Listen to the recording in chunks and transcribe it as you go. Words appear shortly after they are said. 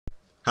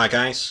Hi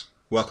guys,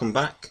 welcome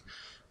back.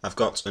 I've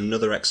got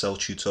another Excel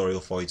tutorial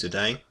for you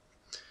today,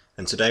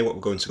 and today what we're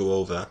going to go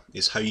over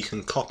is how you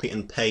can copy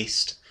and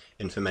paste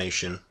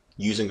information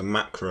using a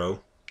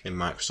macro in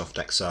Microsoft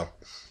Excel.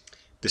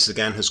 This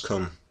again has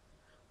come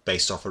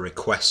based off a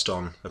request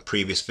on a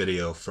previous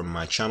video from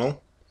my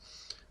channel,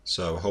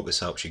 so I hope this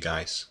helps you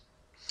guys.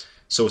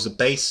 So as a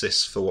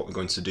basis for what we're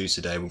going to do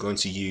today, we're going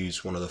to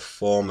use one of the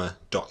former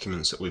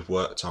documents that we've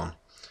worked on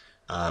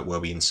where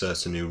we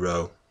insert a new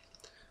row.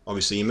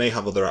 Obviously you may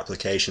have other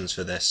applications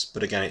for this,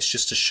 but again it's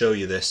just to show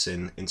you this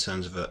in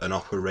terms of an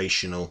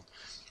operational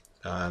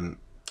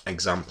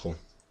example.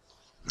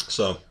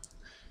 So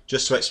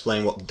just to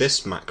explain what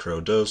this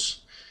macro does,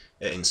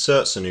 it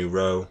inserts a new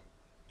row,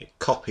 it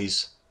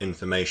copies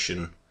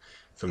information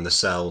from the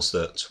cells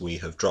that we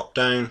have dropped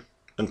down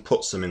and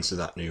puts them into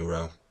that new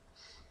row.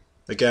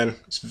 Again,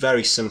 it's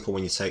very simple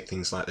when you take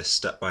things like this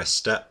step by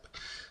step.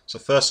 So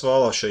first of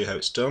all I'll show you how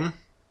it's done.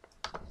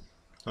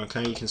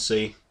 Okay, you can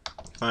see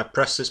if I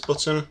press this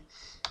button,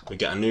 we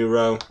get a new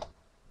row,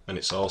 and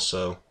it's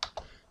also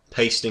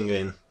pasting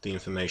in the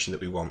information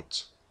that we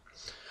want.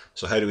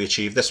 So how do we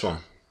achieve this one?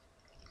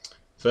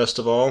 First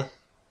of all,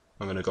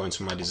 I'm going to go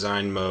into my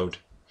design mode.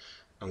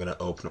 I'm going to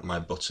open up my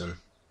button.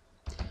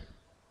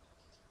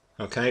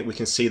 Okay, we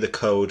can see the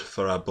code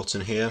for our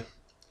button here.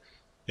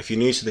 If you're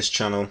new to this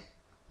channel,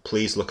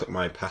 please look at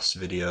my past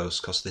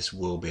videos because this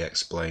will be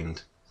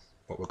explained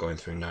what we're going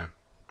through now.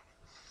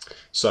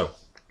 So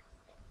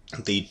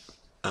the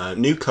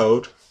new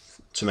code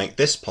to make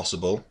this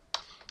possible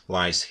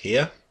lies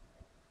here.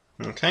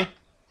 Okay,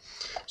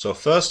 so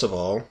first of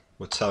all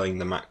we're telling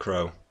the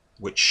macro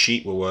which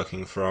sheet we're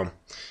working from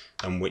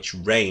and which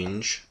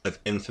range of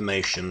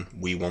information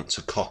we want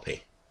to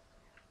copy.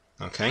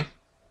 Okay,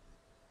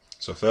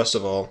 so first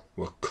of all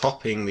we're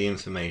copying the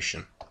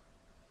information.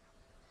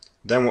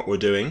 Then what we're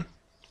doing,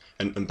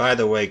 and by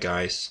the way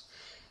guys,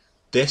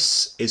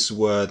 this is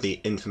where the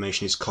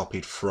information is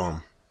copied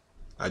from.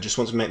 I just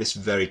want to make this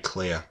very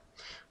clear.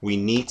 We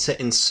need to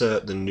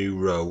insert the new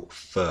row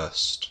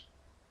first.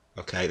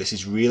 Okay, this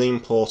is really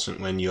important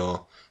when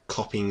you're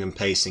copying and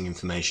pasting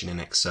information in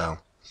Excel.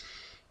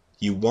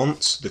 You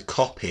want the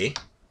copy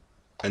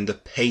and the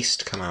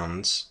paste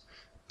commands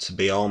to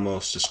be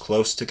almost as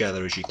close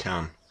together as you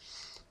can,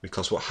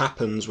 because what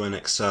happens when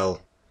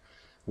Excel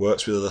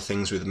works with other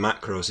things with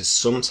macros is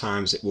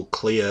sometimes it will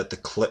clear the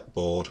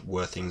clipboard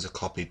where things are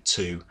copied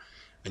to,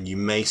 and you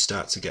may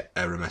start to get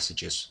error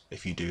messages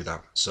if you do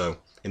that. So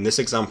in this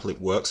example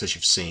it works as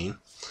you've seen.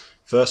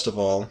 First of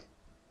all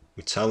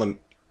we tell them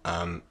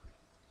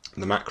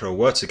the macro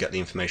where to get the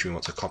information we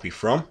want to copy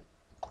from.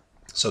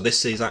 So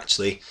this is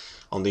actually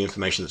on the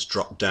information that's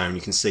dropped down.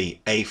 You can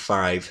see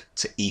A5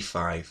 to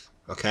E5.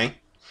 Okay,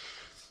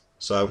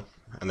 so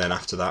and then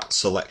after that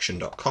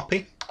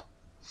Selection.Copy.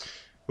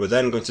 We're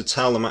then going to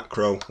tell the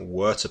macro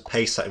where to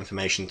paste that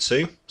information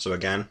to. So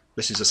again,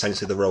 this is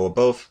essentially the row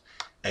above,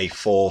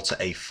 A4 to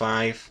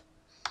A5,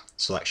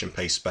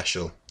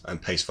 Selection.PasteSpecial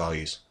and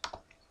PasteValues.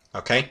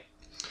 Okay,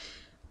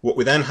 what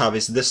we then have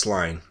is this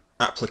line,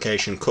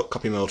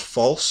 Application.CutCopyMode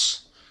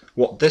False.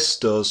 What this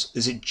does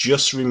is it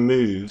just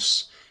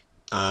removes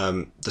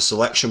the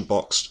selection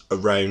box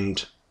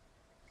around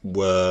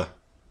where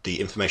the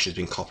information has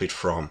been copied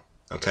from.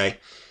 Okay,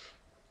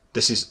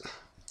 this is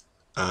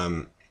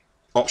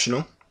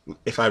optional.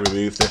 If I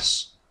remove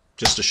this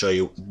just to show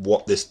you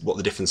what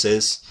the difference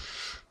is,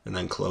 and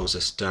then close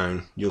this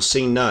down, you'll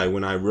see now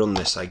when I run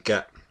this I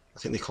get, I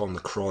think they call them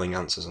the crawling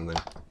ants or something.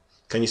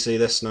 Can you see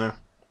this now?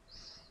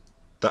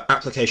 The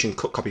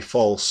Application.CutCopy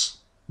False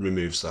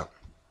removes that.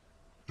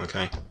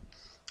 Okay,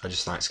 I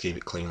just like to keep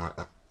it clean like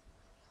that,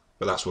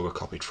 but that's where we're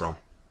copied from.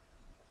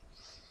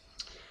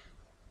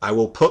 I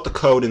will put the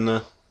code in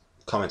the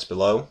comments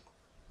below.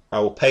 I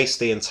will paste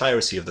the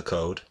entirety of the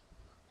code,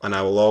 and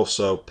I will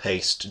also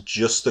paste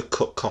just the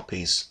cut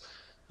copies,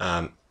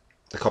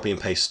 the copy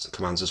and paste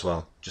commands as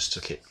well, just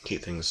to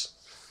keep things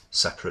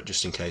separate,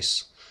 just in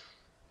case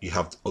you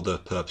have other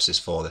purposes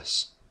for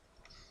this.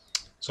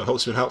 So I hope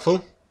it's been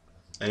helpful.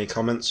 Any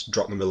comments,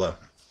 drop them below.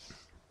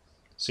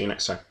 See you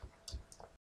next time.